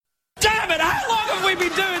damn it, how long have we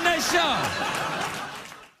been doing this show?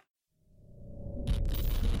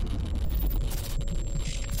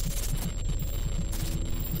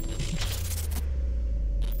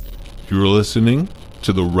 You're listening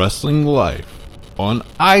to The Wrestling Life on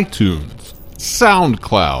iTunes,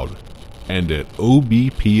 SoundCloud, and at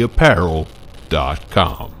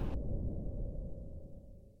obpapparel.com.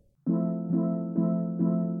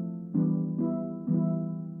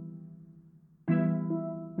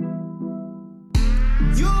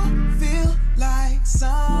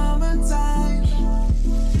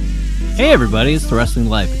 Hey everybody, it's The Wrestling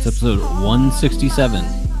Life. It's episode 167.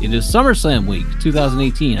 It is SummerSlam week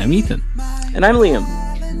 2018. I'm Ethan. And I'm Liam.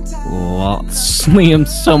 Well, Liam,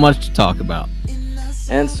 so much to talk about.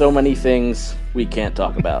 And so many things we can't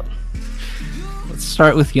talk about. Let's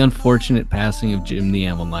start with the unfortunate passing of Jim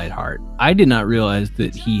Neidhart. I did not realize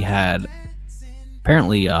that he had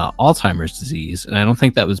apparently Alzheimer's disease, and I don't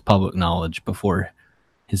think that was public knowledge before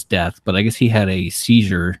his death, but I guess he had a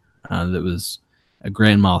seizure that was a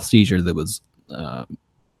grand mal seizure that was as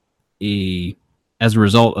a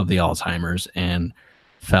result of the Alzheimer's, and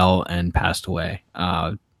fell and passed away.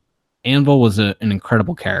 Anvil was an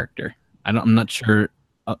incredible character. I'm not sure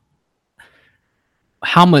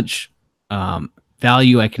how much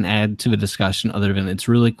value I can add to the discussion other than it's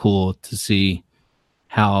really cool to see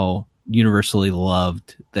how universally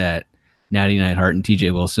loved that Natty Neidhart and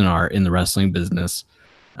TJ Wilson are in the wrestling business,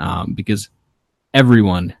 because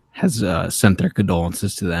everyone has sent their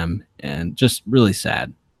condolences to them, and just really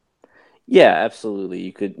sad. Yeah,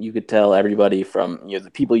 absolutely. You could tell everybody from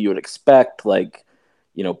the people you would expect, like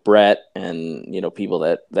Brett, and people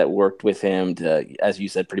that worked with him, to, as you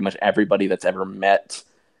said, pretty much everybody that's ever met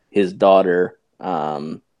his daughter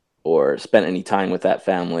or spent any time with that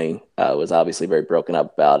family was obviously very broken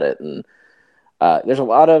up about it. And there's a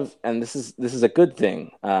lot of, and this is a good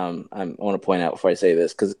thing. I want to point out before I say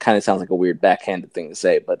this, because it kind of sounds like a weird backhanded thing to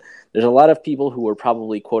say, but there's a lot of people who were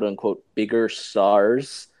probably quote unquote bigger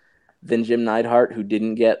stars than Jim Neidhart who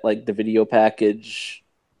didn't get like the video package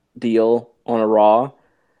deal on a Raw.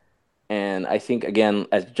 And I think, again,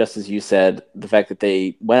 just as you said, the fact that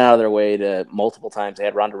they went out of their way to multiple times, they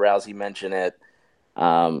had Ronda Rousey mention it.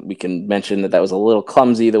 We can mention that was a little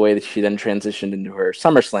clumsy the way that she then transitioned into her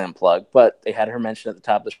SummerSlam plug, but they had her mention at the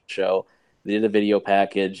top of the show. They did a video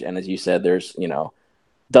package, and as you said, there's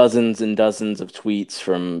dozens and dozens of tweets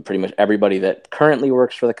from pretty much everybody that currently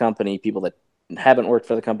works for the company, people that haven't worked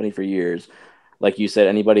for the company for years. Like you said,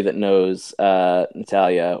 anybody that knows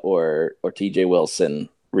Natalya or TJ Wilson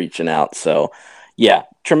reaching out. So, yeah,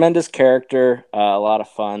 tremendous character, a lot of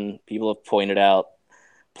fun. People have pointed out,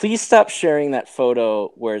 please stop sharing that photo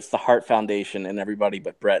where it's the Hart Foundation and everybody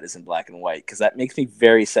but Brett is in black and white, because that makes me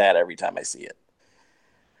very sad every time I see it.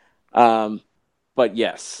 But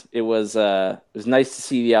yes, it was nice to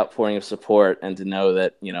see the outpouring of support and to know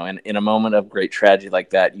that, in a moment of great tragedy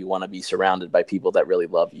like that, you want to be surrounded by people that really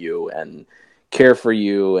love you and care for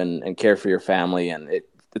you and care for your family. And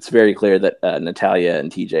it's very clear that Natalya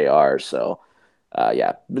and TJ are. So,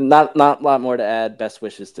 yeah, not a lot more to add. Best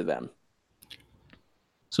wishes to them.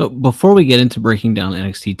 So before we get into breaking down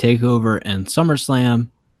NXT TakeOver and SummerSlam,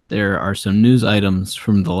 there are some news items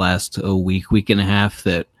from the last week and a half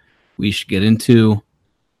that we should get into.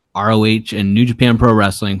 ROH and New Japan Pro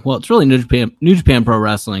Wrestling. Well, it's really New Japan Pro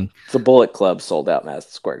Wrestling. The Bullet Club sold out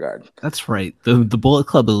Madison Square Garden. That's right. The Bullet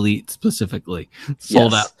Club Elite specifically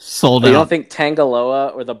sold out. Sold out. You don't think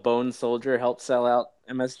Tangaloa or the Bone Soldier helped sell out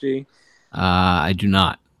MSG? I do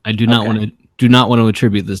not. I do not want to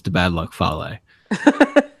attribute this to bad luck, Fale.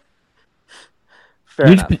 Fair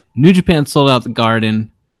enough. New Japan sold out the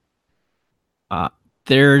Garden.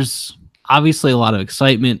 There's obviously a lot of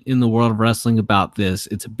excitement in the world of wrestling about this.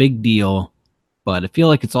 It's a big deal, but I feel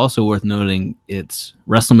like it's also worth noting it's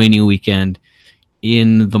WrestleMania weekend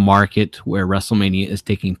in the market where WrestleMania is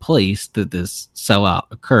taking place that this sellout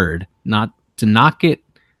occurred. Not to knock it,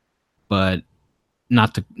 but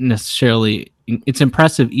not to necessarily... It's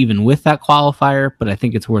impressive even with that qualifier, but I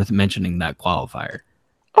think it's worth mentioning that qualifier.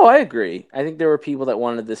 Oh, I agree. I think there were people that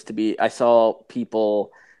wanted this to be... I saw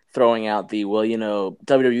people throwing out the,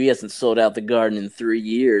 WWE hasn't sold out the Garden in 3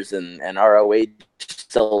 years, and ROH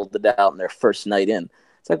sold it out in their first night in.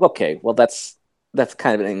 It's like, okay, well, that's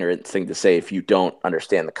kind of an ignorant thing to say if you don't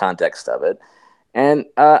understand the context of it. And,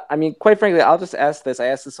 quite frankly, I'll just ask this. I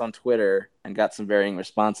asked this on Twitter and got some varying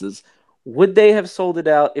responses. Would they have sold it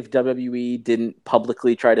out if WWE didn't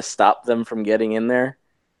publicly try to stop them from getting in there?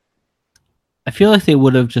 I feel like they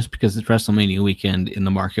would have, just because it's WrestleMania weekend in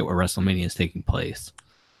the market where WrestleMania is taking place.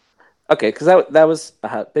 Okay, because that was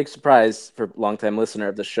a big surprise for a longtime listener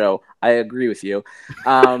of the show. I agree with you.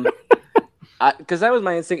 because that was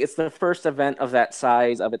my instinct. It's the first event of that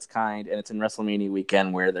size of its kind, and it's in WrestleMania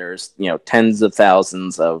weekend where there's tens of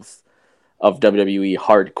thousands of WWE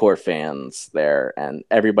hardcore fans there, and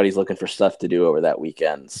everybody's looking for stuff to do over that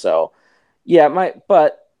weekend. So yeah,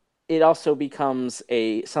 but it also becomes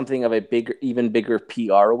something of a even bigger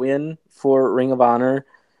PR win for Ring of Honor,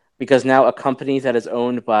 because now a company that is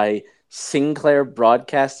owned by Sinclair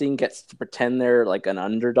Broadcasting gets to pretend they're like an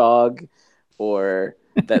underdog, or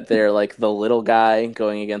that they're like the little guy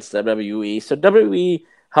going against WWE. So WWE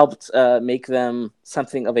helped make them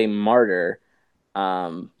something of a martyr.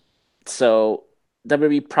 So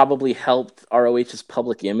WWE probably helped ROH's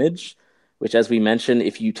public image, which, as we mentioned,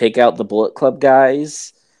 if you take out the Bullet Club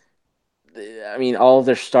guys, I mean, all of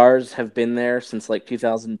their stars have been there since like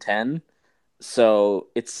 2010. So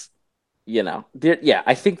it's, yeah,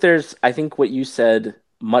 I think what you said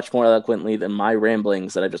much more eloquently than my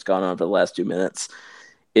ramblings that I've just gone on for the last 2 minutes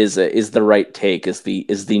is the right take, is the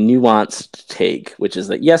nuanced take, which is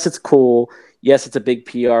that yes, it's cool. Yes, it's a big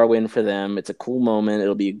PR win for them. It's a cool moment.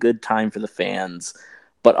 It'll be a good time for the fans,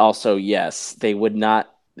 but also yes, they would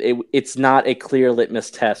not. It's not a clear litmus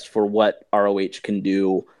test for what ROH can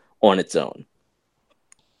do on its own.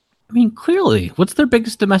 I mean, clearly, what's their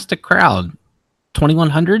biggest domestic crowd?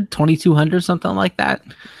 2,100, 2,200, something like that.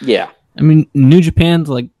 Yeah. I mean, New Japan's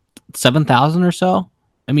like 7,000 or so.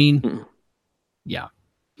 I mean, yeah.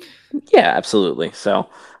 Yeah, absolutely. So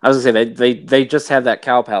I was gonna say they just had that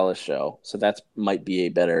Cow Palace show, so that might be a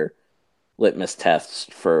better litmus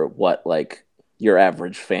test for what like your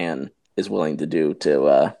average fan is willing to do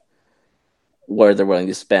to where they're willing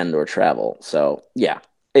to spend or travel. So yeah,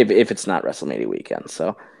 if it's not WrestleMania weekend,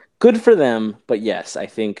 so good for them. But yes, I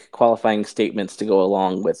think qualifying statements to go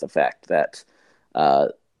along with the fact that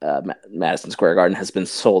Madison Square Garden has been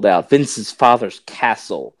sold out. Vince's father's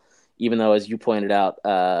castle, even though, as you pointed out,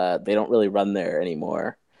 they don't really run there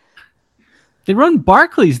anymore. They run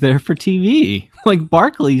Barclays there for TV. Like,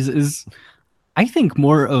 Barclays is, I think,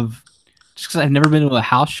 more of, just because I've never been to a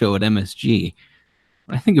house show at MSG.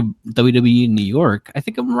 When I think of WWE in New York, I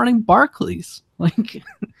think I'm running Barclays. Like,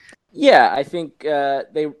 yeah, I think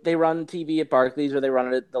they run TV at Barclays, or they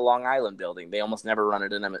run it at the Long Island building. They almost never run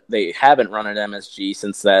it they haven't run it at MSG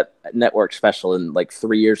since that network special in like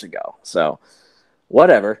 3 years ago. So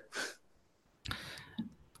whatever.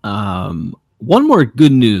 one more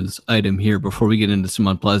good news item here before we get into some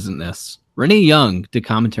unpleasantness. Renee Young did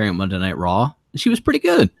commentary on Monday Night Raw, and she was pretty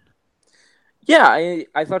good. Yeah,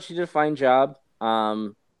 I thought she did a fine job.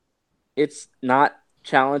 It's not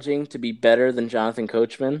challenging to be better than Jonathan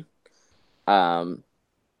Coachman,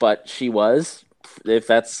 but she was, if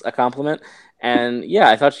that's a compliment. And yeah,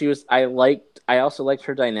 I thought she was. I also liked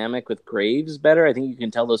her dynamic with Graves better. I think you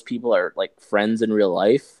can tell those people are like friends in real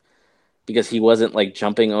life, because he wasn't like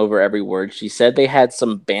jumping over every word she said. They had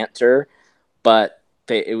some banter, but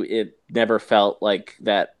it never felt like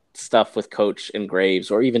that stuff with Coach and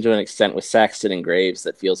Graves, or even to an extent with Saxton and Graves,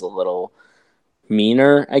 that feels a little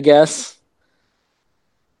meaner, I guess.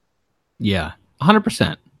 Yeah,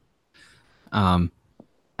 100%.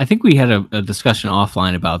 I think we had a discussion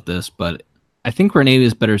offline about this, but I think Renee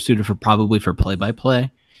is better suited for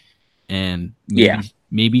play-by-play. And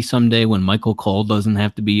maybe someday when Michael Cole doesn't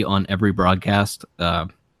have to be on every broadcast,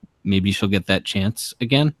 maybe she'll get that chance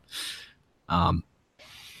again.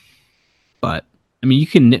 But I mean, you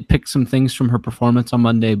can nitpick some things from her performance on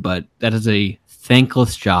Monday, but that is a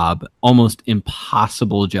thankless job, almost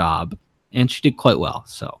impossible job, and she did quite well.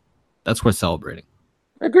 So that's worth celebrating.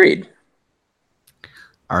 Agreed.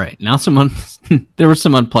 All right, now there was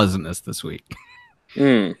some unpleasantness this week.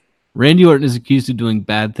 Randy Orton is accused of doing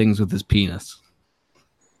bad things with his penis.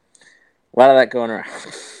 A lot of that going around.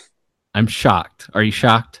 I'm shocked. Are you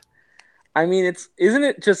shocked? I mean, isn't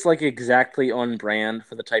it just like exactly on brand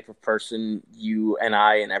for the type of person you and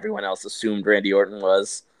I and everyone else assumed Randy Orton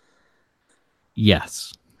was?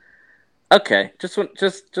 Yes. Okay,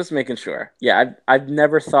 just making sure. Yeah, I've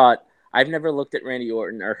never looked at Randy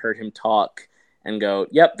Orton or heard him talk and go,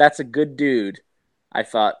 "Yep, that's a good dude." I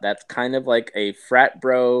thought that's kind of like a frat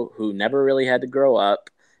bro who never really had to grow up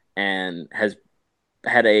and has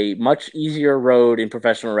had a much easier road in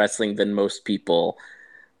professional wrestling than most people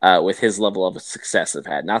with his level of success have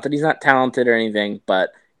had. Not that he's not talented or anything,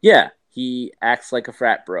 but yeah, he acts like a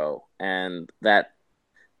frat bro, and that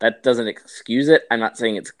doesn't excuse it. I'm not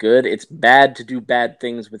saying it's good. It's bad to do bad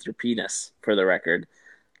things with your penis, for the record.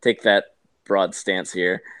 Take that broad stance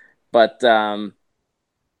here. But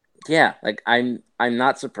yeah, like I'm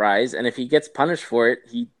not surprised, and if he gets punished for it,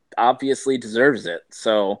 he obviously deserves it.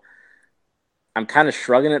 So I'm kind of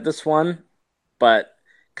shrugging at this one, but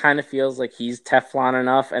kind of feels like he's Teflon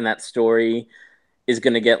enough, and that story is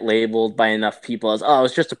going to get labeled by enough people as, oh,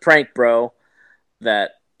 it's just a prank, bro,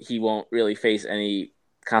 that he won't really face any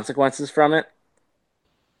consequences from it.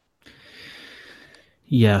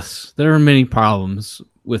 Yes, there are many problems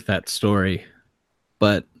with that story,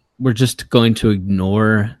 but we're just going to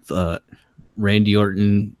ignore the Randy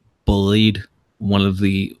Orton bullied one of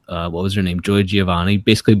the what was her name, Joy Giovanni,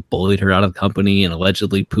 basically bullied her out of the company and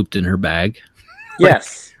allegedly pooped in her bag.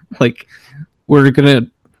 Yes. like we're gonna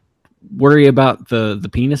worry about the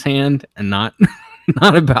penis hand and not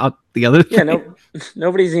not about the other thing. Yeah,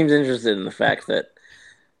 nobody seems interested in the fact that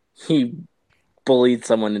he bullied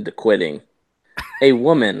someone into quitting. A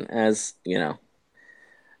woman, as you know,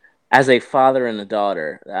 as a father and a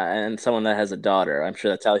daughter, and someone that has a daughter. I'm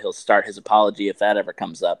sure that's how he'll start his apology if that ever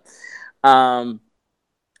comes up. I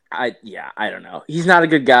don't know. He's not a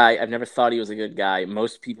good guy. I've never thought he was a good guy.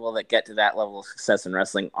 Most people that get to that level of success in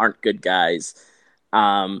wrestling aren't good guys.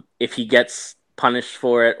 If he gets punished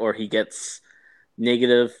for it or he gets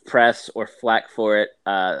negative press or flack for it,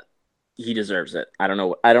 he deserves it. I don't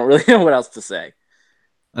know. I don't really know what else to say.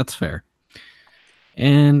 That's fair.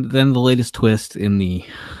 And then the latest twist in the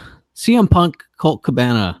CM Punk Colt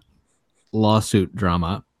Cabana lawsuit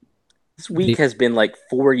drama. This week has been like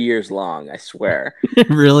 4 years long, I swear. It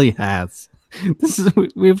really has.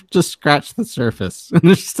 We've just scratched the surface, and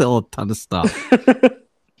there's still a ton of stuff.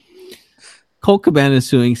 Colt Cabana is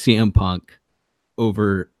suing CM Punk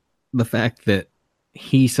over the fact that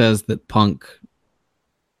he says that Punk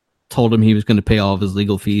told him he was going to pay all of his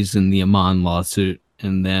legal fees in the Amon lawsuit,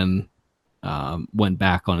 and then went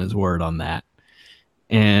back on his word on that,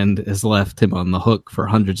 and has left him on the hook for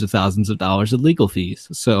hundreds of thousands of dollars in legal fees.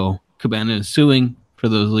 So Cabana is suing for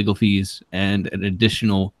those legal fees and an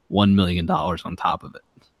additional $1 million on top of it.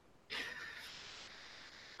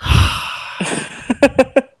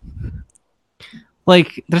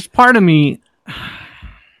 Like, there's part of me,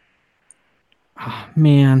 oh,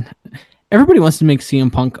 man, everybody wants to make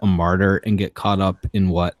CM Punk a martyr and get caught up in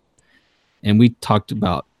what, and we've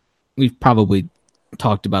probably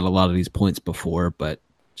talked about a lot of these points before, but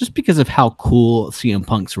just because of how cool CM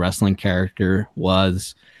Punk's wrestling character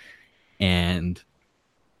was and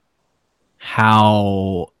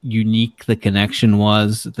how unique the connection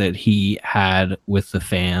was that he had with the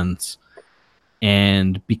fans,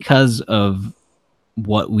 and because of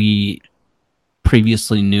what we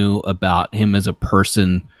previously knew about him as a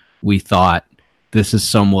person, we thought this is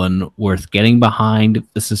someone worth getting behind.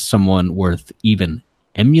 This is someone worth even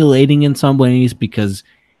emulating in some ways, because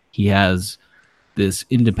he has this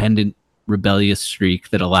independent rebellious streak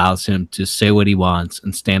that allows him to say what he wants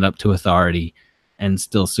and stand up to authority and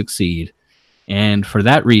still succeed. And for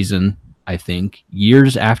that reason, I think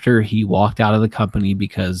years after he walked out of the company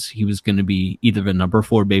because he was going to be either the number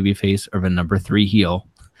 4 babyface or the number 3 heel,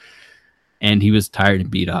 and he was tired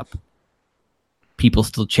and beat up, people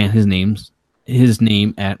still chant his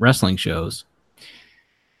name at wrestling shows.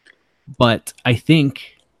 But I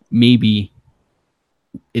think maybe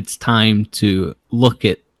it's time to look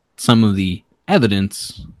at some of the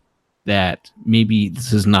evidence that maybe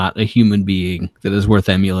this is not a human being that is worth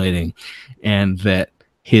emulating, and that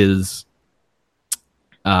his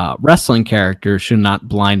wrestling character should not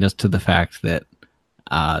blind us to the fact that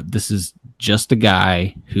this is just a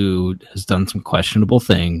guy who has done some questionable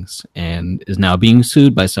things and is now being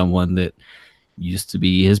sued by someone that used to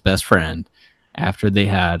be his best friend after they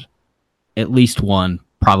had at least one,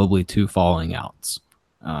 probably 2 falling outs.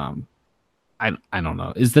 I don't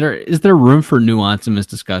know. Is there room for nuance in this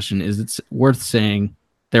discussion? Is it worth saying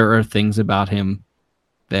there are things about him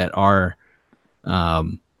that are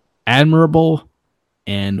admirable?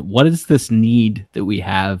 And what is this need that we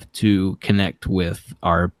have to connect with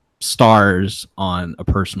our stars on a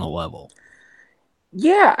personal level?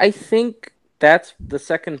 Yeah, I think that's the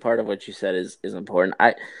second part of what you said is important.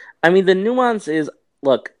 I mean, the nuance is,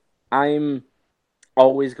 look, I'm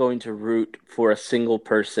always going to root for a single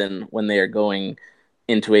person when they are going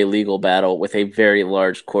into a legal battle with a very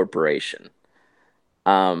large corporation.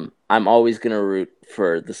 I'm always going to root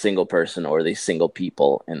for the single person or the single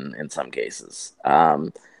people in some cases.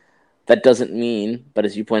 That doesn't mean, but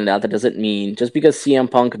as you pointed out, that doesn't mean just because CM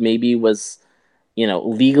Punk maybe was,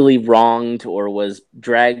 legally wronged or was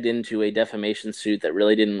dragged into a defamation suit that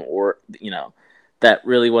really didn't work, that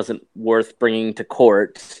really wasn't worth bringing to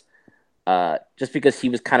court. Just because he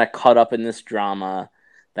was kind of caught up in this drama,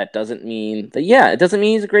 that doesn't mean that, it doesn't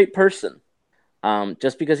mean he's a great person.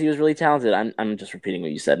 Just because he was really talented. I'm just repeating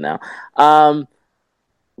what you said now.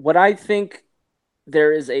 What I think,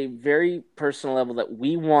 there is a very personal level that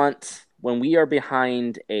we want when we are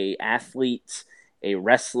behind a athlete a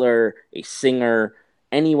wrestler, a singer,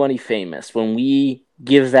 anybody famous, when we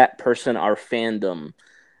give that person our fandom,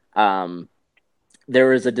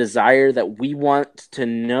 there is a desire that we want to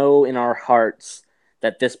know in our hearts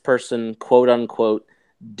that this person, quote unquote,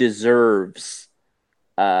 deserves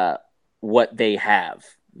what they have,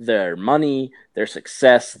 their money, their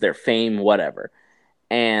success, their fame, whatever.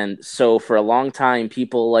 And so for a long time,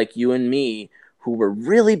 people like you and me who were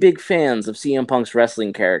really big fans of CM Punk's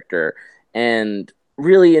wrestling character and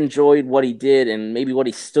really enjoyed what he did and maybe what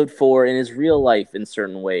he stood for in his real life in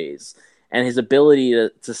certain ways and his ability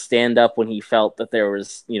to stand up when he felt that there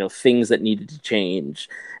was, things that needed to change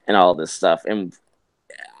and all this stuff. And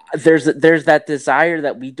there's that desire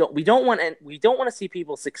that we don't want to see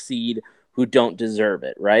people succeed who don't deserve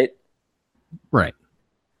it, right? Right.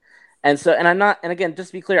 And so, and again, just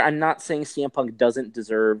to be clear, I'm not saying CM Punk doesn't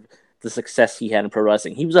deserve the success he had in pro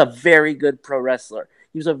wrestling. He was a very good pro wrestler.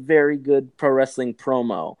 He was a very good pro wrestling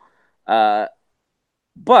promo.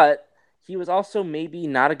 But he was also maybe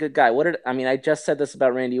not a good guy. I just said this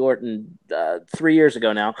about Randy Orton 3 years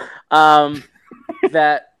ago now,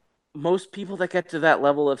 that most people that get to that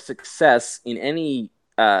level of success in any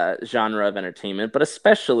genre of entertainment, but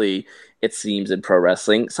especially, it seems, in pro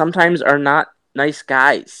wrestling, sometimes are not nice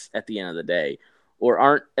guys at the end of the day, or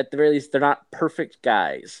aren't, at the very least, they're not perfect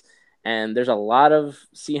guys. And there's a lot of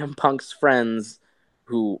CM Punk's friends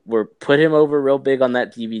who were put him over real big on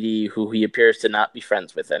that DVD, who he appears to not be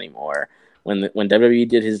friends with anymore when WWE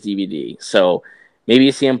did his DVD. So maybe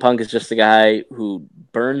CM Punk is just a guy who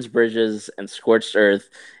burns bridges and scorched earth,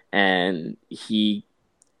 and he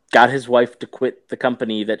got his wife to quit the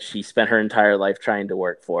company that she spent her entire life trying to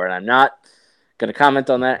work for. And I'm not going to comment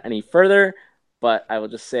on that any further, but I will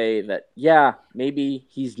just say that, yeah, maybe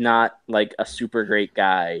he's not like a super great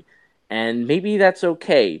guy. And maybe that's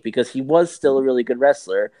okay, because he was still a really good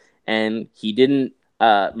wrestler, and he didn't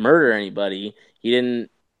murder anybody. He didn't,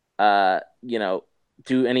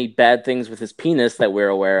 do any bad things with his penis that we're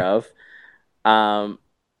aware of.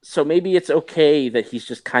 So maybe it's okay that he's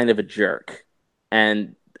just kind of a jerk.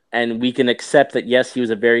 And we can accept that, yes, he was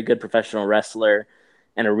a very good professional wrestler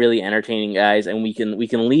and a really entertaining guy, and we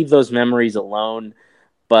can leave those memories alone,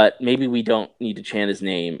 but maybe we don't need to chant his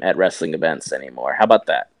name at wrestling events anymore. How about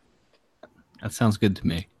that? That sounds good to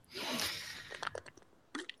me.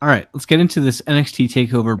 All right, let's get into this NXT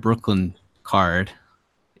TakeOver Brooklyn card.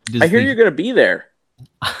 I hear you're going to be there.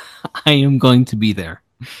 I am going to be there.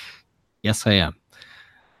 Yes, I am.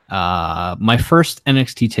 My first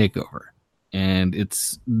NXT TakeOver, and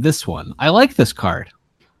it's this one. I like this card.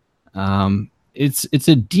 It's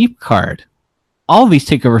a deep card. All of these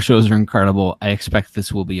TakeOver shows are incredible. I expect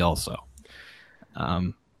this will be also.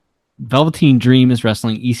 Velveteen Dream is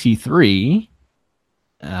wrestling EC3.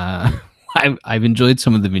 I've enjoyed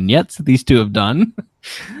some of the vignettes that these two have done.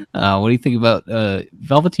 What do you think about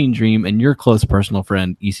Velveteen Dream and your close personal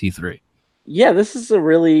friend EC3? Yeah, it's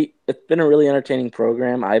been a really entertaining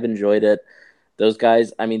program. I've enjoyed it. Those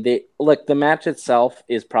guys, the match itself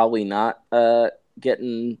is probably not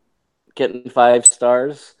getting 5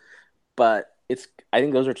 stars, but I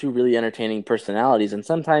think those are two really entertaining personalities, and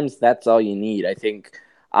sometimes that's all you need. I think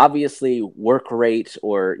obviously work rate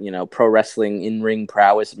or pro wrestling in-ring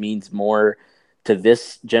prowess means more to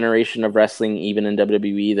this generation of wrestling, even in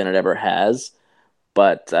WWE, than it ever has.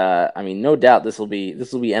 But no doubt this will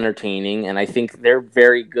be entertaining, and I think they're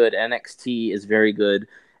very good. NXT is very good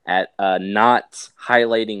at not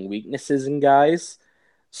highlighting weaknesses in guys.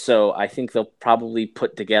 So I think they'll probably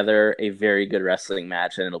put together a very good wrestling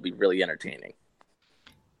match, and it'll be really entertaining.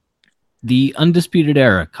 The Undisputed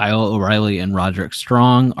Era, Kyle O'Reilly and Roderick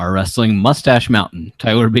Strong, are wrestling Mustache Mountain,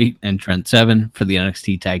 Tyler Bate, and Trent Seven for the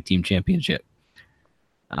NXT Tag Team Championship.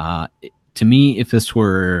 To me, if this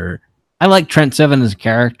were... I like Trent Seven as a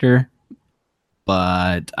character,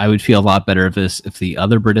 but I would feel a lot better if the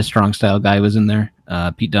other British Strong Style guy was in there.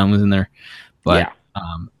 Pete Dunne was in there. But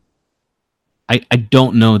yeah. I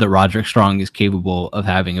don't know that Roderick Strong is capable of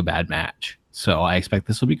having a bad match. So I expect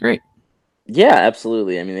this will be great. Yeah,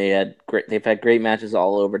 absolutely. They've had great matches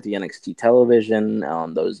all over the NXT television,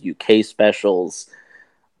 on those UK specials.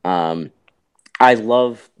 I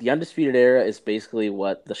love the Undisputed Era is basically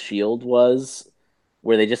what the Shield was,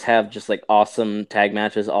 where they just have awesome tag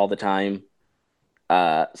matches all the time.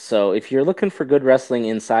 So if you're looking for good wrestling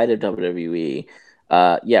inside of WWE,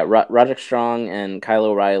 Roderick Strong and Kyle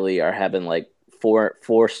O'Reilly are having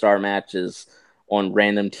 4-star matches on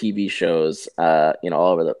random TV shows,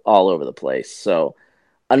 all over the place. So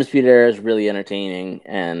Undisputed Era is really entertaining,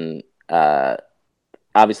 and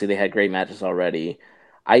obviously they had great matches already.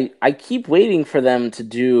 I keep waiting for them to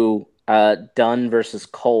do Dunn versus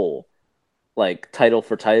Cole, like title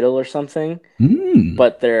for title or something. Mm.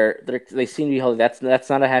 But they seem to be holding. That's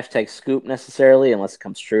not a hashtag scoop necessarily, unless it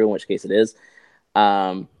comes true, in which case it is.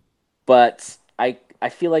 Um, but I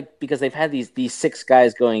feel like because they've had these six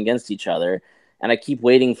guys going against each other, and I keep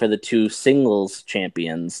waiting for the two singles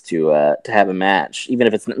champions to have a match, even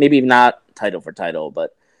if it's maybe not title for title,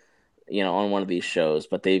 but on one of these shows.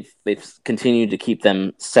 But they've continued to keep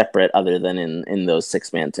them separate, other than in those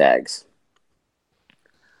 6-man tags.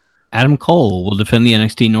 Adam Cole will defend the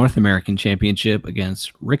NXT North American Championship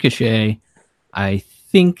against Ricochet. I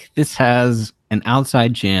think this has an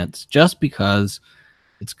outside chance just because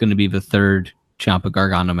it's going to be the third Ciampa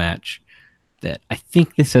Gargano match. That I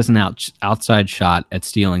think this has an outside shot at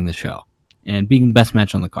stealing the show and being the best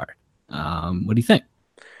match on the card. What do you think?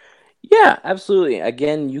 Yeah, absolutely.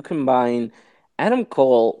 Again, you combine Adam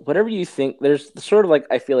Cole, whatever you think. There's sort of like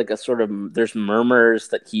I feel like there's murmurs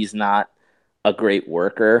that he's not a great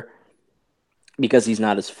worker because he's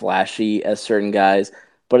not as flashy as certain guys.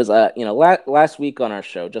 But as last week on our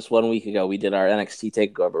show, just 1 week ago, we did our NXT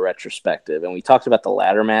Takeover retrospective, and we talked about the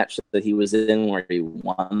ladder match that he was in, where he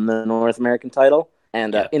won the North American title.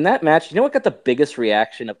 And in that match, you know what got the biggest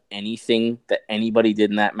reaction of anything that anybody did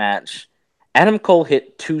in that match? Adam Cole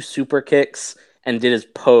hit 2 super kicks and did his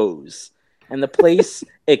pose, and the place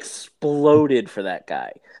exploded for that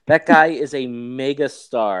guy. That guy is a mega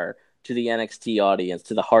star to the NXT audience,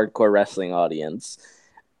 to the hardcore wrestling audience.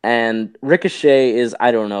 And Ricochet is,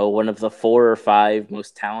 I don't know, one of the 4 or 5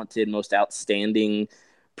 most talented, most outstanding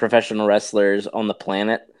professional wrestlers on the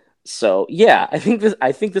planet. So yeah, I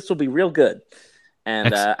think this will be real good.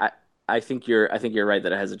 And I think you're right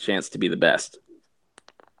that it has a chance to be the best.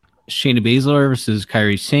 Shayna Baszler versus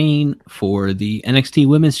Kairi Sane for the NXT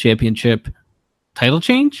Women's Championship title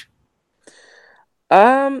change?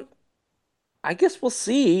 I guess we'll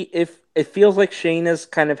see. If it feels like Shayna's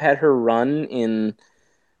kind of had her run in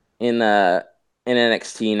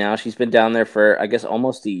NXT now. She's been down there for, I guess,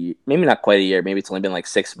 almost a year, maybe not quite a year. Maybe it's only been like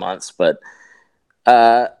 6 months, but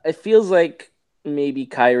it feels like maybe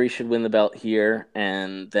Kyrie should win the belt here,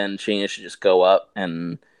 and then Shayna should just go up.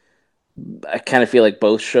 And I kind of feel like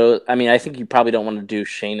both shows. I mean, I think you probably don't want to do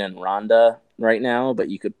Shayna and Ronda right now, but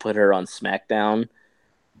you could put her on SmackDown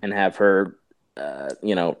and have her,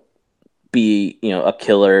 be a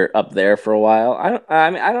killer up there for a while. I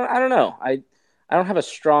don't know. I don't have a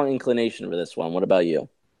strong inclination for this one. What about you?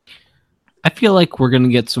 I feel like we're going to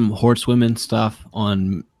get some horsewomen stuff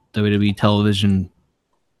on WWE television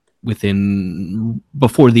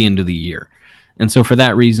before the end of the year. And so for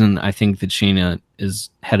that reason, I think that Shayna is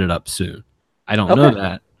headed up soon. I don't know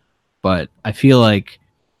that, but I feel like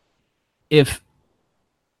if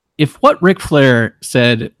what Ric Flair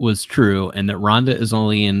said was true and that Ronda is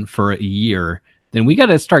only in for a year, then we got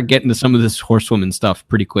to start getting to some of this horsewoman stuff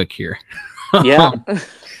pretty quick here. Yeah.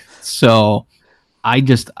 So I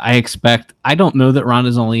expect, I don't know that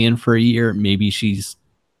Ronda's only in for a year. Maybe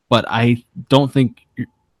but I don't think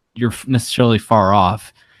you're necessarily far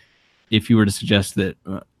off if you were to suggest that.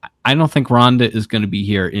 I don't think Ronda is going to be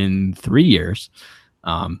here in 3 years.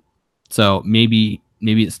 So maybe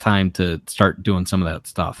it's time to start doing some of that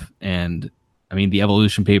stuff. And I mean, the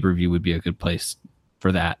Evolution pay-per-view would be a good place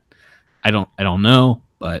for that. I don't know,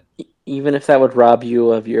 but even if that would rob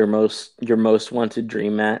you of your most wanted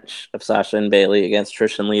dream match of Sasha and Bayley against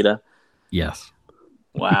Trish and Lita. Yes.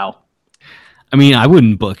 Wow. I mean, I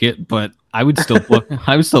wouldn't book it, but I would still book.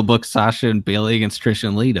 I would still book Sasha and Bayley against Trish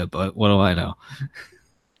and Lita. But what do I know?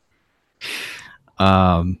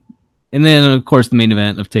 And then of course the main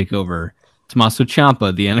event of TakeOver, Tommaso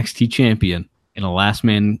Ciampa, the NXT champion, in a last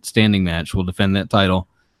man standing match, will defend that title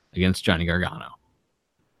against Johnny Gargano.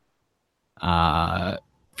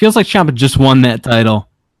 Feels like Ciampa just won that title,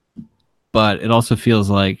 but it also feels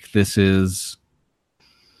like this is.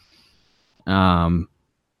 I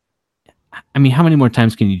mean, how many more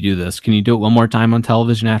times can you do this? Can you do it one more time on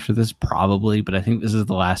television after this? Probably, but I think this is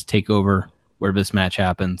the last TakeOver where this match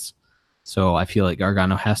happens. So I feel like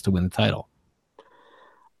Gargano has to win the title.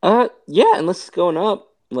 Yeah, unless it's going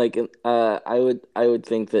up, like, I would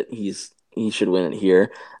think that he should win it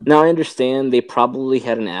here. Now I understand they probably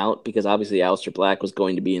had an out because obviously Aleister Black was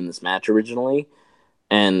going to be in this match originally,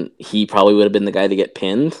 and he probably would have been the guy to get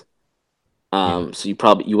pinned. So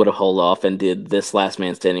you would have held off and did this last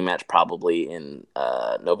man standing match probably in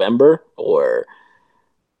November or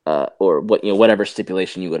whatever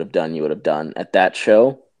stipulation you would have done at that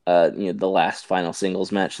show. The last final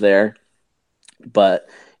singles match there. But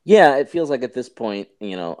yeah, it feels like at this point,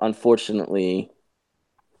 unfortunately,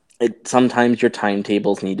 sometimes your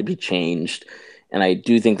timetables need to be changed, And I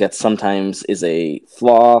do think that sometimes is a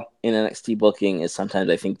flaw in NXT booking. Is sometimes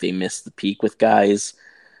I think they miss the peak with guys.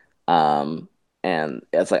 And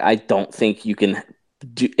it's like I don't think you can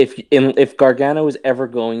do if Gargano is ever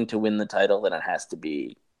going to win the title, then it has to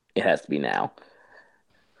be now.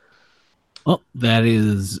 Well, that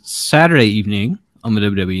is Saturday evening on the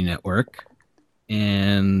WWE Network.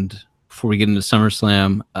 And before we get into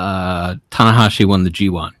SummerSlam, Tanahashi won the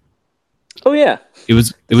G1. Oh yeah, it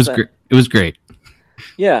was great. It was great.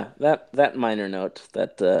 Yeah, that minor note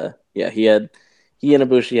that he and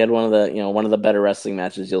Ibushi had one of the better wrestling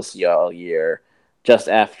matches you'll see all year. Just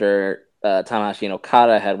after Tanahashi and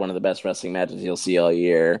Okada had one of the best wrestling matches you'll see all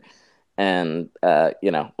year, and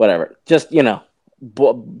whatever, just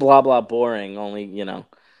blah blah boring. Only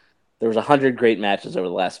there was 100 great matches over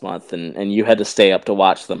the last month, and you had to stay up to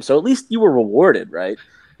watch them. So at least you were rewarded, right?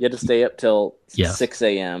 You had to stay up till 6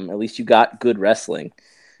 a.m. At least you got good wrestling.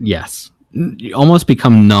 Yes. You almost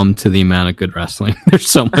become numb to the amount of good wrestling. There's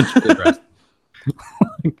so much good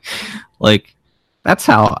wrestling. Like, that's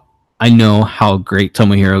how I know how great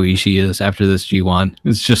Tomohiro Ishii is after this G1.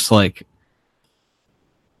 It's just like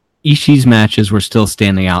Ishii's matches were still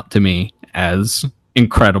standing out to me as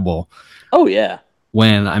incredible. Oh, yeah.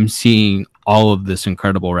 When I'm seeing all of this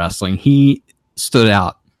incredible wrestling, he stood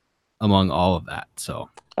out among all of that. So,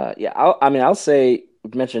 I'll say,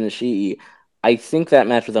 mention Ishii. I think that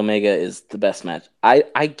match with Omega is the best match.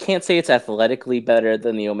 I can't say it's athletically better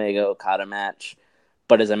than the Omega Okada match,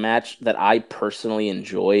 but as a match that I personally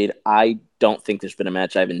enjoyed, I don't think there's been a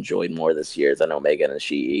match I've enjoyed more this year than Omega and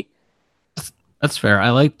Ishii. That's fair.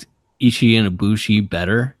 I liked Ishii and Ibushi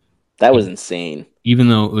better. That was insane. Even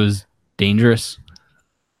though it was dangerous.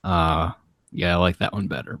 I like that one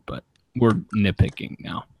better, but we're nitpicking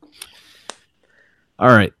now. All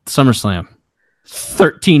right, SummerSlam.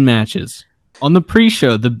 13 matches. On the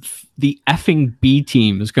pre-show, the effing B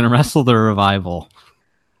team is going to wrestle the Revival.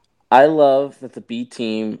 I love that the B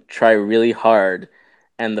team try really hard,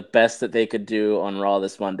 and the best that they could do on Raw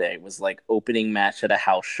this Monday was like opening match at a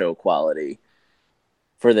house show quality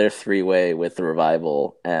for their three-way with the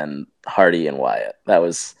Revival and Hardy and Wyatt. That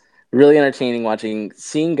was really entertaining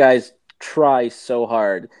seeing guys try so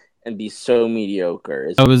hard and be so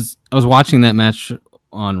mediocre. I was watching that match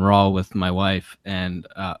on Raw with my wife, and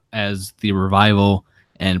as the Revival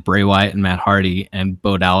and Bray Wyatt and Matt Hardy and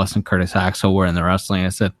Bo Dallas and Curtis Axel were in the wrestling, I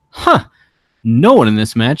said, no one in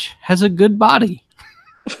this match has a good body.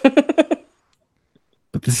 But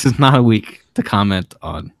this is not a week to comment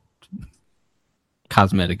on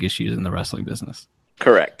cosmetic issues in the wrestling business.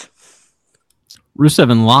 Correct.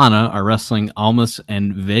 Rusev and Lana are wrestling Almas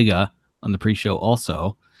and Vega on the pre-show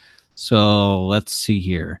also. So let's see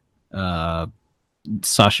here.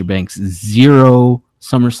 Sasha Banks 0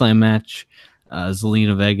 SummerSlam match.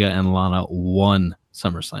 Zelina Vega and Lana 1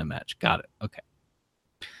 SummerSlam match. Got it. Okay.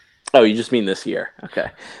 Oh, you just mean this year?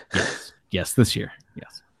 Okay. Yes, this year.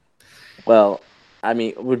 Yes. Well, I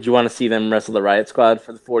mean, would you want to see them wrestle the Riot Squad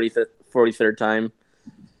for the 43rd time?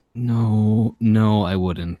 No, I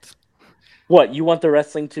wouldn't. What, you want the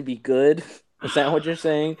wrestling to be good? Is that what you're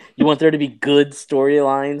saying? You want there to be good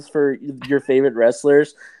storylines for your favorite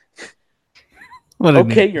wrestlers?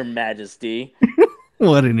 Okay, Your Majesty.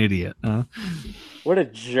 What an idiot. Huh? What a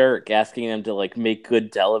jerk asking them to make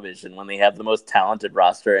good television when they have the most talented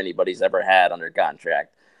roster anybody's ever had under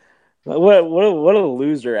contract. What a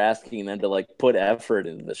loser asking them to put effort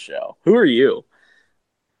into the show. Who are you?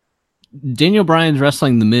 Daniel Bryan's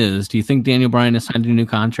wrestling The Miz. Do you think Daniel Bryan has signed a new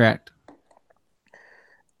contract?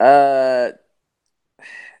 I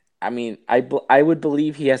mean, I would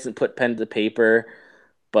believe he hasn't put pen to paper,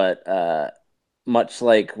 but much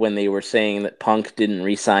like when they were saying that Punk didn't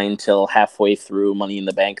re-sign till halfway through Money in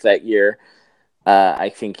the Bank that year, I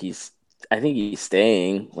think he's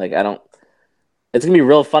staying. It's gonna be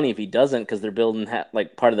real funny if he doesn't, because they're building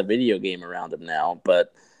part of the video game around him now.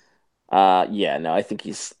 But I think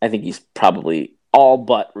he's probably all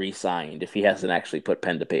but re-signed if he hasn't actually put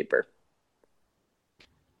pen to paper.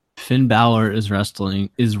 Finn Balor is wrestling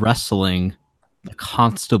the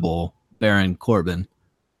Constable Baron Corbin,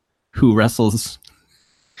 who wrestles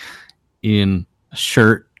in a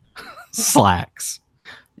shirt, slacks,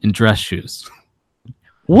 and dress shoes.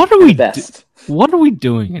 What are we What are we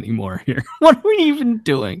doing anymore here? What are we even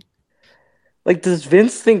doing? Does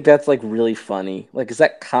Vince think that's really funny? Is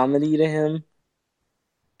that comedy to him?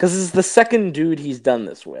 Because this is the second dude he's done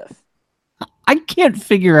this with. I can't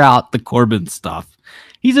figure out the Corbin stuff.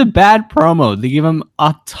 He's a bad promo. They give him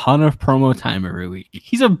a ton of promo time every week.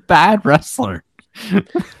 He's a bad wrestler.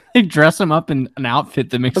 They dress him up in an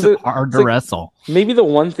outfit that makes it hard to wrestle. Maybe the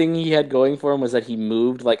one thing he had going for him was that he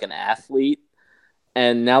moved like an athlete.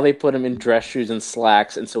 and now they put him in dress shoes and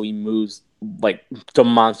slacks, and so he moves like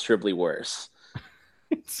demonstrably worse.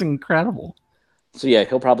 It's incredible. So yeah,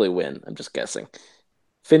 he'll probably win. I'm just guessing.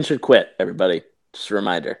 Finn should quit, everybody. Just a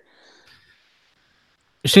reminder.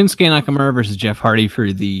 Shinsuke Nakamura versus Jeff Hardy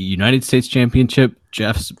for the United States Championship.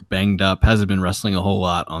 Jeff's banged up, hasn't been wrestling a whole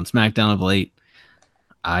lot on SmackDown of late.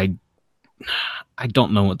 I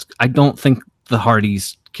don't know I don't think the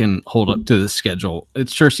Hardys can hold up to the schedule. It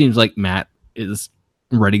sure seems like Matt is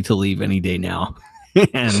ready to leave any day now,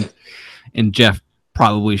 and Jeff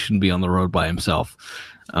probably shouldn't be on the road by himself.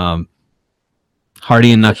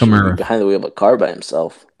 Hardy and Nakamura behind the wheel of a car by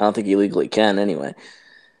himself. I don't think he legally can anyway.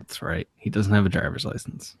 That's right. He doesn't have a driver's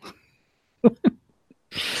license.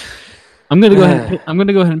 I'm gonna go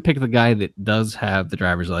ahead and pick the guy that does have the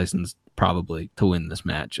driver's license probably to win this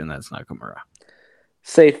match, and that's Nakamura.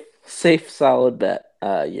 Safe, solid bet.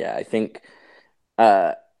 Yeah, I think.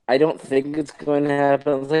 I don't think it's going to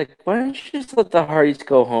happen. Like, why don't you just let the Hardys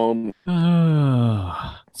go home?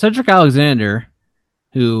 Cedric Alexander,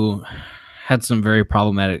 who had some very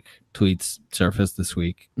problematic tweets surface this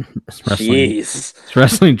week.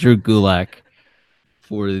 Wrestling Drew Gulak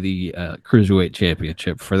for the Cruiserweight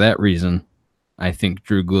Championship. For that reason, I think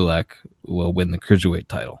Drew Gulak will win the Cruiserweight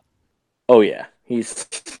title. Oh, yeah. He's...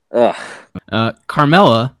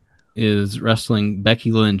 Carmella is wrestling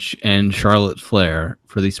Becky Lynch and Charlotte Flair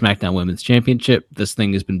for the SmackDown Women's Championship. This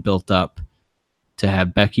thing has been built up to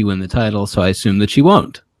have Becky win the title, so I assume that she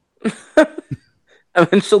won't. And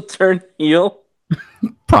then she'll turn heel?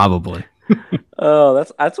 Probably. Oh,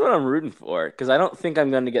 that's what I'm rooting for, because I don't think I'm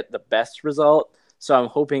going to get the best result, so I'm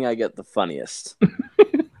hoping I get the funniest.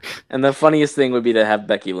 And the funniest thing would be to have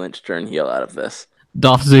Becky Lynch turn heel out of this.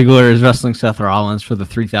 Dolph Ziggler is wrestling Seth Rollins for the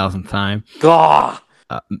 3,000th time.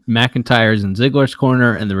 McIntyre's in Ziggler's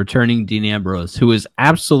corner, and the returning Dean Ambrose, who is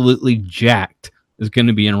absolutely jacked, is going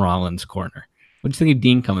to be in Rollins' corner. What do you think of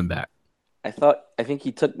Dean coming back? I think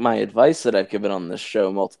he took my advice that I've given on this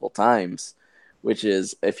show multiple times, which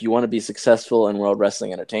is if you want to be successful in World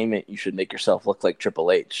Wrestling Entertainment, you should make yourself look like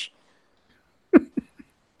Triple H.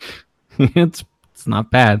 It's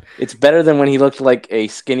not bad. It's better than when he looked like a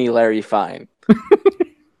skinny Larry Fine.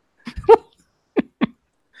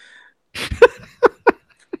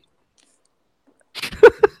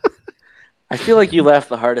 I feel like you laugh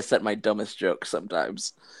the hardest at my dumbest jokes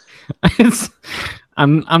sometimes.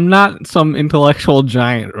 I'm not some intellectual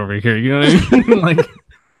giant over here. You know what I mean?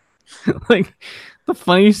 like the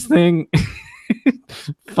funniest thing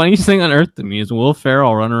on earth to me is Will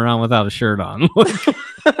Ferrell running around without a shirt on.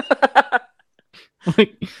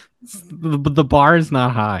 The bar is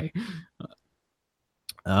not high.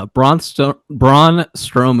 Braun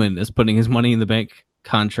Strowman is putting his Money in the Bank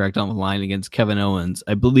contract on the line against Kevin Owens.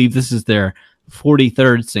 I believe this is their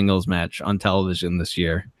 43rd singles match on television this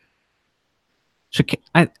year.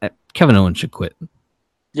 Kevin Owens should quit.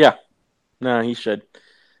 Yeah, no, he should.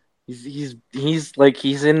 He's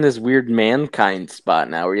in this weird mankind spot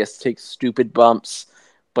now where he has to take stupid bumps,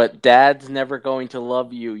 but Dad's never going to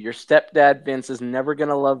love you. Your stepdad Vince is never going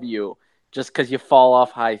to love you just because you fall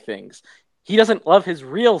off high things. He doesn't love his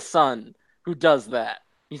real son who does that.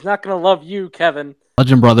 He's not going to love you, Kevin.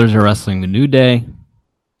 Legend Brothers are wrestling the New Day.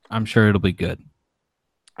 I'm sure it'll be good.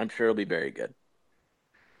 I'm sure it'll be very good.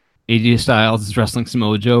 AJ Styles is wrestling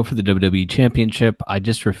Samoa Joe for the WWE Championship. I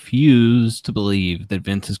just refuse to believe that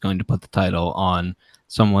Vince is going to put the title on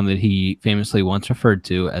someone that he famously once referred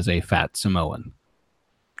to as a fat Samoan.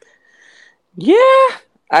 Yeah,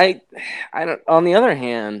 I don't. On the other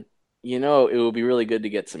hand, it would be really good to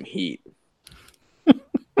get some heat.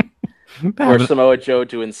 For Samoa Joe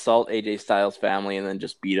to insult AJ Styles' family and then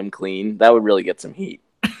just beat him clean. That would really get some heat.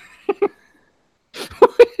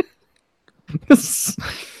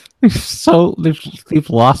 So they've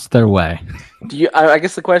lost their way. I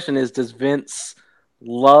guess the question is, does Vince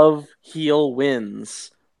love heel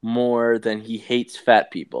wins more than he hates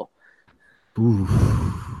fat people? Ooh.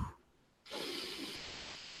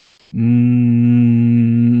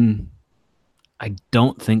 I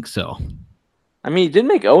don't think so. I mean, he did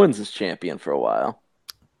make Owens his champion for a while.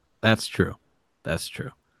 That's true.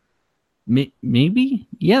 Maybe?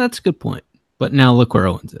 Yeah, that's a good point. But now look where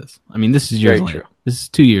Owens is. I mean, this is years later. True. This is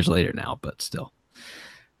 2 years later now, but still.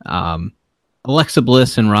 Alexa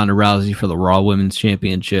Bliss and Ronda Rousey for the Raw Women's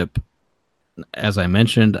Championship. As I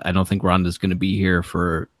mentioned, I don't think Ronda's going to be here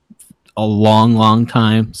for a long, long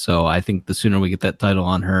time. So I think the sooner we get that title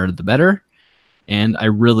on her, the better. And I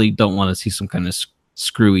really don't want to see some kind of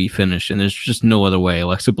screwy finish. And there's just no other way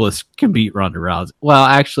Alexa Bliss can beat Ronda Rousey. Well,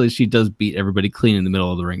 actually, she does beat everybody clean in the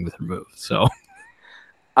middle of the ring with her move. So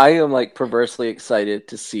I am like perversely excited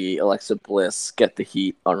to see Alexa Bliss get the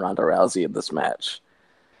heat on Ronda Rousey in this match.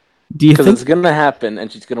 Do you Because think? it's gonna happen, and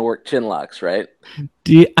she's gonna work chin locks, right?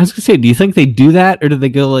 I was gonna say, do you think they do that, or do they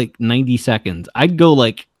go like 90 seconds? I'd go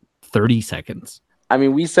like 30 seconds. I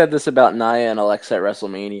mean, we said this about Nia and Alexa at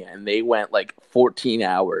WrestleMania, and they went like 14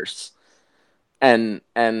 hours, and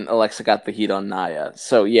Alexa got the heat on Nia.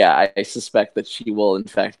 So yeah, I suspect that she will in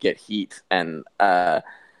fact get heat, and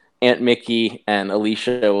Aunt Mickey and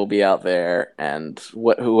Alicia will be out there, and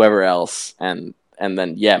whoever else, and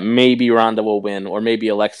then yeah, maybe Ronda will win, or maybe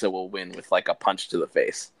Alexa will win with like a punch to the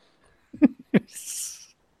face.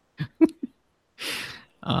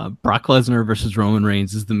 Brock Lesnar versus Roman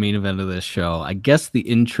Reigns is the main event of this show. I guess the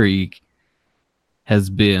intrigue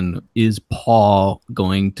has been, is Paul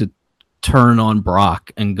going to turn on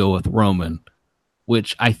Brock and go with Roman,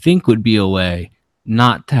 which I think would be a way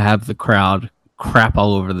not to have the crowd crap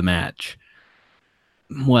all over the match.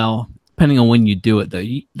 Well, depending on when you do it, though,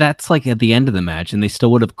 that's like at the end of the match, and they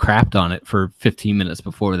still would have crapped on it for 15 minutes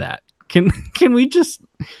before that. Can we just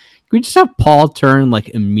have Paul turn like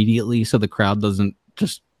immediately so the crowd doesn't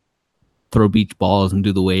just throw beach balls and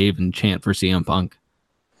do the wave and chant for CM Punk?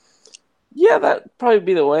 Yeah, that'd probably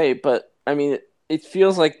be the way, but I mean, it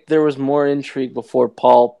feels like there was more intrigue before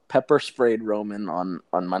Paul pepper sprayed Roman on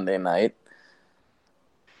Monday night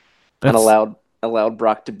and allowed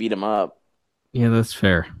Brock to beat him up. Yeah, that's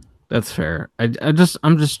fair. That's fair. I'm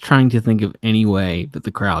just trying to think of any way that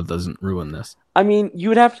the crowd doesn't ruin this. I mean, you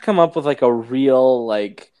would have to come up with like a real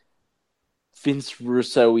like Vince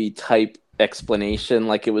Russo-y type explanation,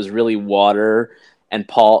 like it was really water, and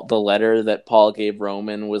the letter that Paul gave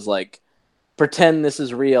Roman was like, pretend this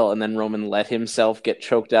is real, and then Roman let himself get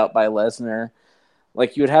choked out by Lesnar.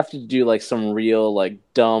 Like, you would have to do like some real like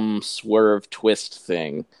dumb swerve twist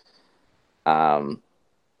thing.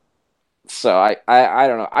 So I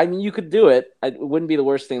don't know. I mean, you could do it. It wouldn't be the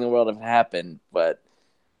worst thing in the world if it happened, but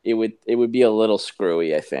it would be a little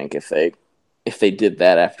screwy, I think, if they did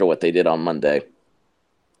that after what they did on Monday.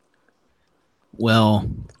 Well,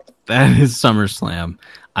 that is SummerSlam.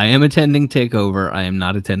 I am attending TakeOver. I am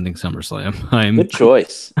not attending SummerSlam. Good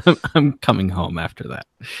choice. I'm coming home after that.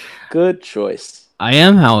 Good choice. I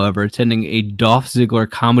am, however, attending a Dolph Ziggler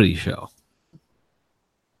comedy show.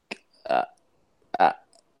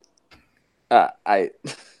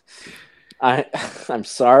 I'm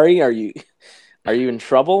sorry. Are you in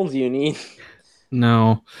trouble? Do you need?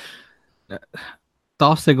 No.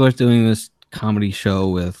 Dolph Ziggler's doing this comedy show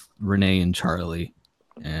with Renee and Charlie,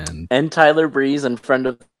 and Tyler Breeze, and friend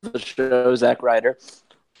of the show Zack Ryder.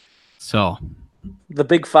 So, the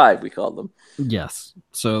Big Five, we call them. Yes.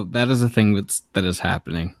 So that is a thing that is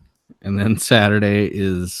happening. And then Saturday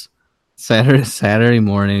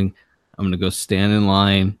morning. I'm gonna go stand in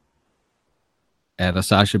line at a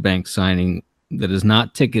Sasha Banks signing that is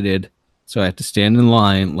not ticketed, so I have to stand in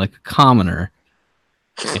line like a commoner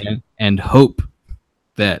and hope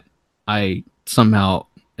that I somehow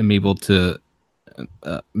am able to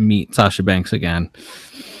meet Sasha Banks again.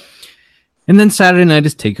 And then Saturday night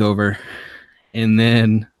is TakeOver, and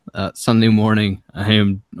then Sunday morning I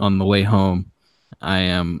am on the way home. I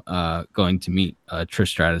am going to meet Trish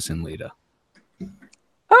Stratus and Lita.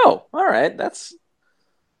 Oh, all right, that's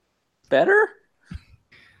better.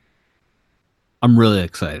 I'm really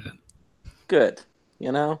excited. Good.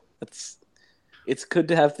 You know, it's good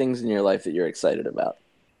to have things in your life that you're excited about.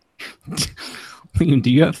 Liam, do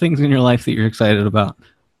you have things in your life that you're excited about?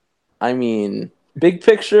 I mean, big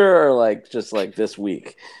picture or like just like this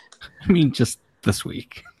week? I mean, just this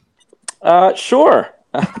week. Sure.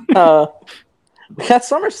 We got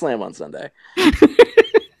SummerSlam on Sunday.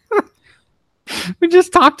 We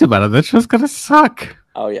just talked about it. That's just gonna suck.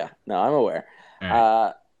 Oh yeah, no, I'm aware.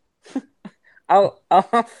 Right.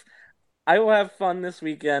 I will have fun this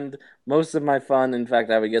weekend. Most of my fun, in fact,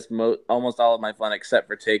 I would guess almost all of my fun, except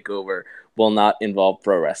for TakeOver, will not involve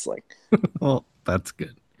pro wrestling. Well, that's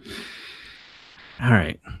good. All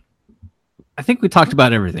right. I think we talked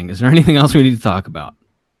about everything. Is there anything else we need to talk about?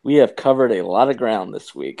 We have covered a lot of ground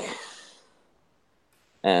this week.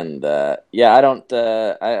 And yeah, I don't.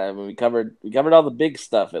 I mean, we covered all the big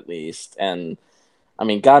stuff at least, and I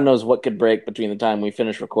mean, God knows what could break between the time we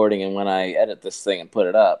finish recording and when I edit this thing and put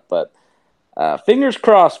it up. But fingers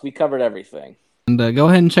crossed, we covered everything. And go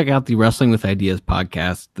ahead and check out the Wrestling with Ideas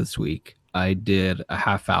podcast this week. I did a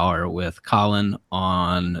half hour with Colin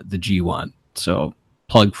on the G1. So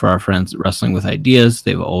plug for our friends at Wrestling with Ideas.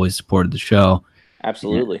 They've always supported the show.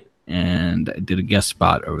 Absolutely. And I did a guest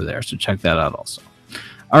spot over there. So check that out also.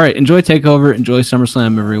 All right. Enjoy TakeOver. Enjoy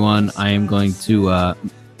SummerSlam, everyone. I am going to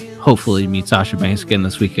hopefully meet Sasha Banks again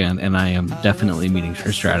this weekend, and I am definitely meeting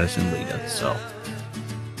Trish Stratus and Lita, so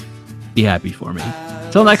be happy for me.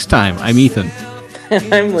 Till next time, I'm Ethan.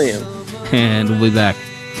 And I'm Liam. And we'll be back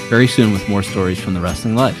very soon with more stories from the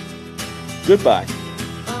wrestling life. Goodbye.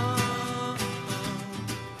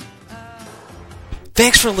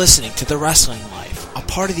 Thanks for listening to The Wrestling Life, a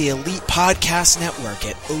part of the Elite Podcast Network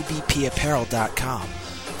at obpapparel.com.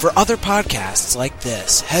 For other podcasts like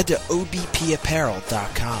this, head to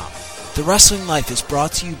obpapparel.com. The Wrestling Life is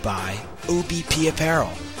brought to you by OBP Apparel.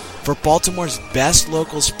 For Baltimore's best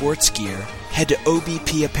local sports gear, head to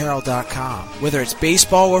obpapparel.com. Whether it's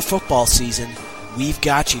baseball or football season, we've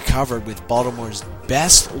got you covered with Baltimore's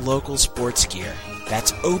best local sports gear.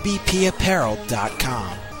 That's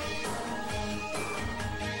obpapparel.com.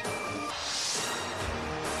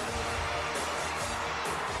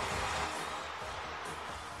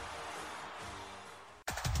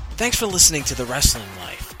 Thanks for listening to The Wrestling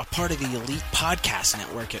Life, a part of the Elite Podcast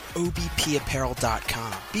Network at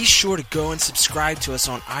obpapparel.com. Be sure to go and subscribe to us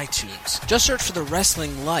on iTunes. Just search for The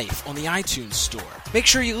Wrestling Life on the iTunes store. Make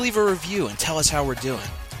sure you leave a review and tell us how we're doing.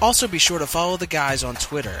 Also be sure to follow the guys on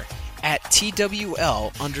Twitter at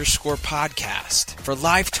TWL_podcast for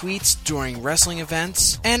live tweets during wrestling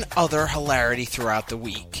events and other hilarity throughout the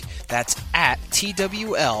week. That's at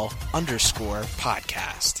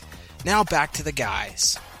TWL_podcast. Now back to the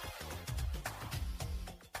guys.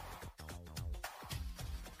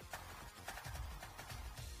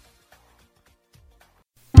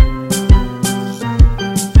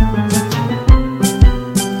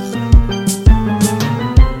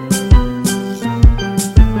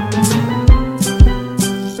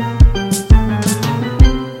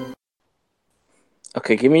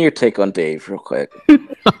 Okay, give me your take on Dave real quick.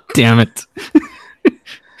 Damn it.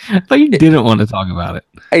 I thought you didn't want to talk about it.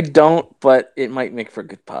 I don't, but it might make for a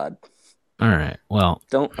good pod. All right. Well,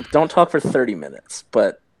 don't talk for 30 minutes,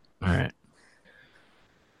 but all right.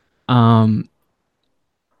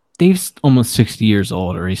 Dave's almost 60 years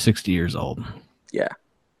old, or he's 60 years old. Yeah.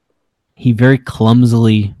 He very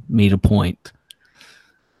clumsily made a point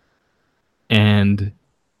and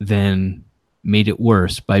then made it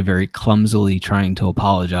worse by very clumsily trying to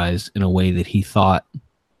apologize in a way that he thought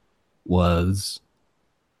was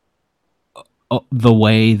the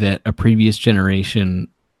way that a previous generation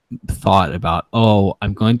thought about, oh,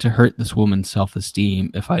 I'm going to hurt this woman's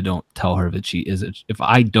self-esteem if I don't tell her that if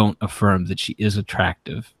I don't affirm that she is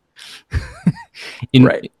attractive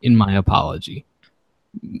in my apology.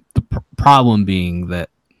 The problem being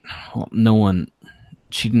that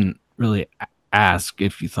she didn't really ask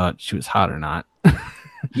if you thought she was hot or not.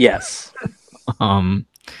 Yes. I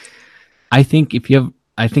think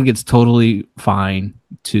it's totally fine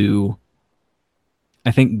to.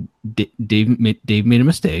 I think Dave made a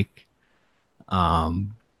mistake. To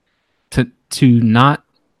not,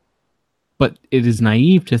 but it is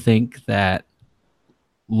naive to think that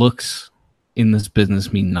looks in this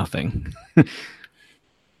business mean nothing.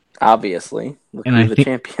 Obviously, look who the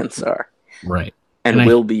champions are, right, and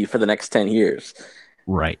will be for the next 10 years,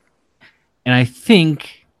 right. And I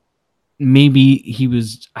think maybe he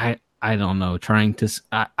was I don't know, trying to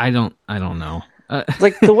I don't know.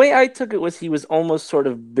 Like, the way I took it was he was almost sort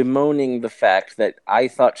of bemoaning the fact that I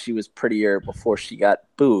thought she was prettier before she got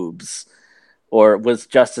boobs, or was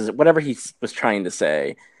just as whatever he was trying to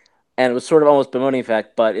say, and it was sort of almost bemoaning the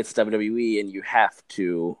fact, but it's WWE and you have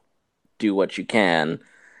to do what you can,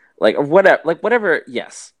 or whatever.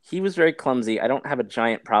 Yes, he was very clumsy. I don't have a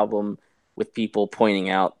giant problem with people pointing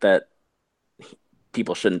out that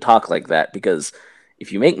people shouldn't talk like that, because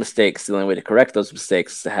if you make mistakes, the only way to correct those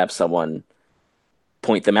mistakes is to have someone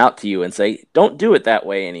point them out to you and say, don't do it that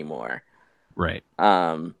way anymore. Right.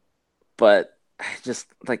 But I just,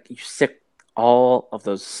 you sick all of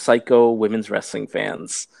those psycho women's wrestling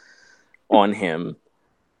fans on him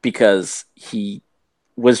because he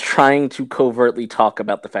was trying to covertly talk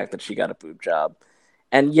about the fact that she got a boob job.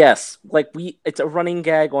 And yes, it's a running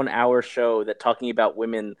gag on our show that talking about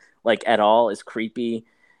women at all is creepy,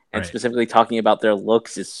 and specifically talking about their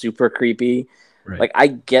looks is super creepy. Right. I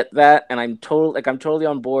get that, and I'm totally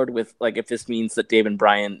on board with if this means that Dave and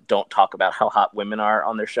Brian don't talk about how hot women are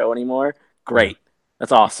on their show anymore. Great,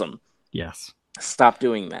 that's awesome. Yes, stop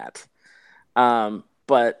doing that.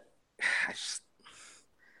 But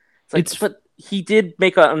but he did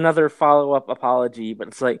make another follow-up apology,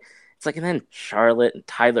 but and then Charlotte and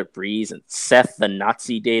Tyler Breeze and Seth the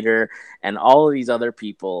Nazi dater and all of these other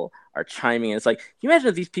people are chiming in. It's can you imagine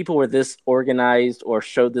if these people were this organized or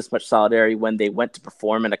showed this much solidarity when they went to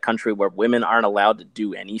perform in a country where women aren't allowed to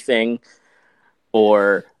do anything,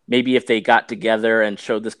 or maybe if they got together and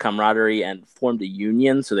showed this camaraderie and formed a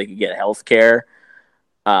union so they could get health care,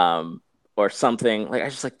 or something. Like I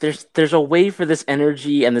just like there's a way for this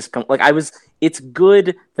energy and this it's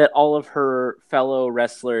good that all of her fellow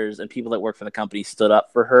wrestlers and people that work for the company stood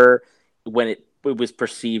up for her when it was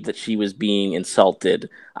perceived that she was being insulted.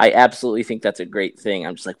 I absolutely think that's a great thing.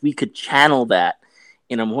 I'm just like, we could channel that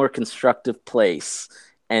in a more constructive place,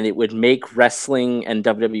 and it would make wrestling and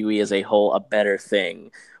WWE as a whole a better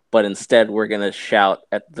thing. But instead, we're going to shout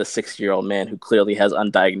at the 60-year-old man who clearly has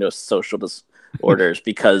undiagnosed social disorders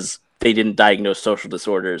because they didn't diagnose social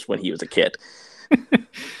disorders when he was a kid.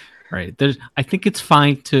 Right. I think it's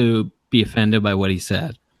fine to be offended by what he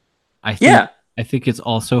said. I think it's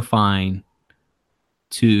also fine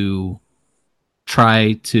to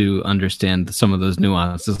try to understand some of those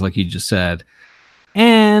nuances, like you just said.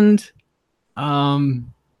 And, in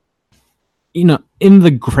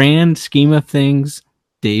the grand scheme of things,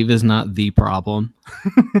 Dave is not the problem.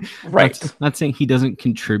 Right. Not saying he doesn't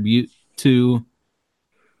contribute to,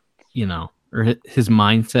 or his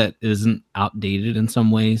mindset isn't outdated in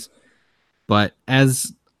some ways. But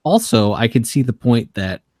as also, I could see the point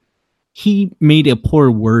that he made a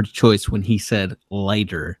poor word choice when he said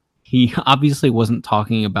lighter. He obviously wasn't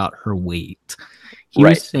talking about her weight. He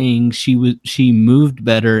was saying she moved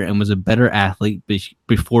better and was a better athlete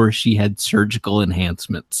before she had surgical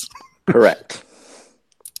enhancements. Correct.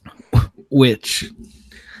 Which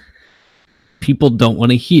people don't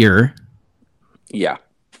want to hear. Yeah.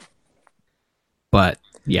 But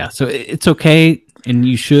yeah, so it's okay, and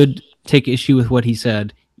you should take issue with what he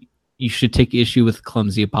said. You should take issue with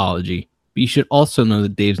clumsy apology. But you should also know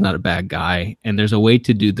that Dave's not a bad guy, and there's a way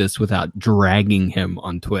to do this without dragging him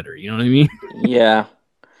on Twitter. You know what I mean? Yeah.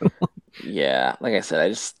 Yeah. Like I said,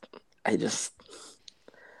 I just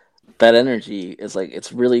that energy is like,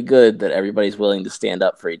 it's really good that everybody's willing to stand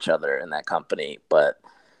up for each other in that company, but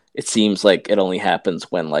it seems like it only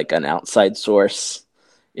happens when like an outside source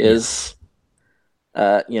is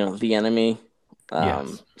the enemy.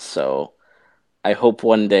 Yes. So I hope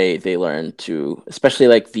one day they learn to, especially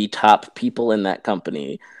like the top people in that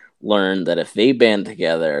company, learn that if they band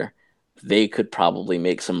together, they could probably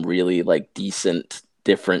make some really like decent,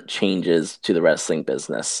 different changes to the wrestling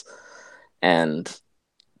business. And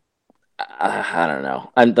I don't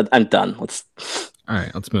know. I'm done. All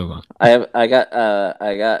right, let's move on. I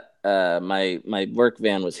got my work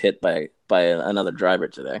van was hit by another driver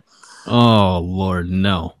today. Oh Lord,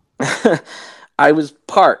 no. I was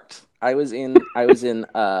parked. I was in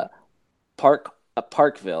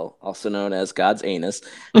Parkville, also known as God's anus,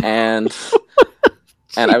 and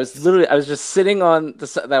I was just sitting on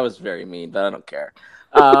the. That was very mean, but I don't care.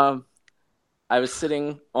 I was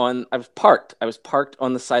parked. I was parked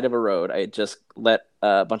on the side of a road. I had just let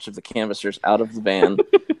a bunch of the canvassers out of the van,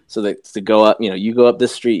 so that to go up. You go up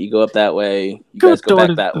this street, you go up that way. You guys go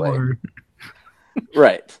back that way.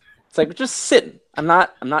 Right. It's like we're just sitting. I'm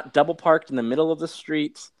not double parked in the middle of the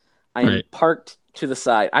street. I am parked to the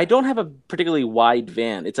side. I don't have a particularly wide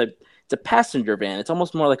van. It's a passenger van. It's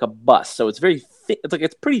almost more like a bus. So it's very thin.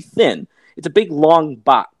 It's pretty thin. It's a big long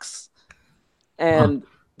box. And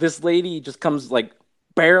this lady just comes like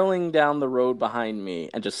barreling down the road behind me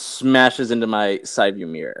and just smashes into my side view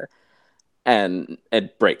mirror and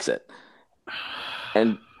it breaks it.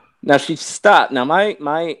 And now she stopped. Now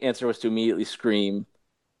my answer was to immediately scream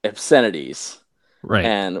obscenities. Right.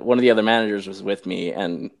 And one of the other managers was with me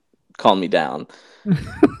and calmed me down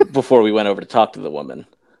before we went over to talk to the woman.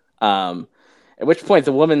 At which point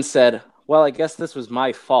the woman said, "Well, I guess this was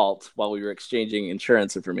my fault," while we were exchanging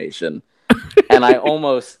insurance information. And I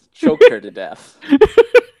almost choked her to death.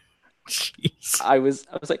 Jeez. I was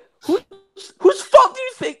like, whose fault do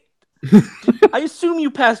you think? I assume you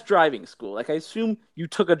passed driving school. Like, I assume you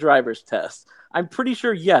took a driver's test. I'm pretty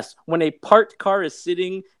sure, yes, when a parked car is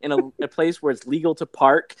sitting in a place where it's legal to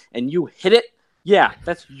park and you hit it, yeah,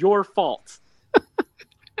 that's your fault.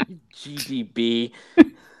 You GDB.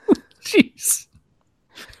 Jeez.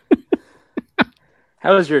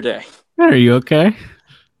 How was your day? Are you okay?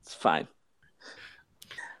 It's fine.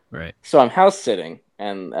 Right. So I'm house sitting,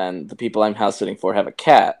 and the people I'm house sitting for have a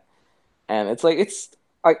cat, and it's like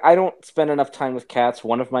I don't spend enough time with cats.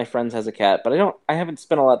 One of my friends has a cat, but I haven't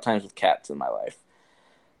spent a lot of time with cats in my life,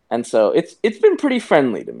 and so it's been pretty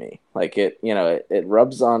friendly to me. Like it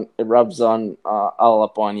rubs on all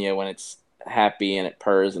up on you when it's happy and it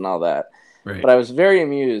purrs and all that. Right. But I was very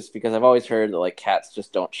amused because I've always heard that like cats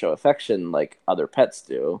just don't show affection like other pets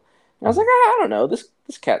do. And I was like, I don't know, this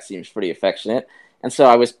cat seems pretty affectionate. And so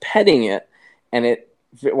I was petting it, and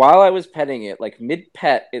while I was petting it, like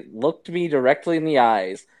mid-pet, it looked me directly in the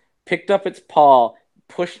eyes, picked up its paw,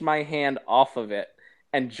 pushed my hand off of it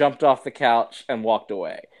and jumped off the couch and walked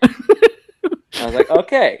away. I was like,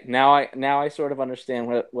 okay, now I sort of understand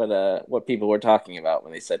what people were talking about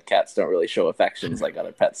when they said cats don't really show affections like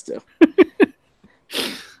other pets do.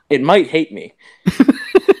 It might hate me.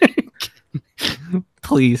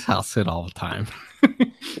 Please house sit all the time.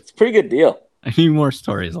 It's a pretty good deal. I need more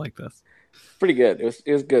stories like this. Pretty good. It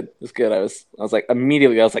was good. It was good. I was like,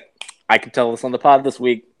 immediately I was like, I can tell this on the pod this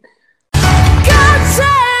week.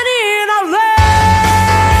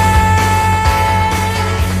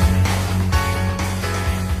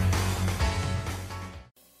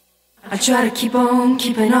 I try to keep on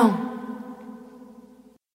keeping on.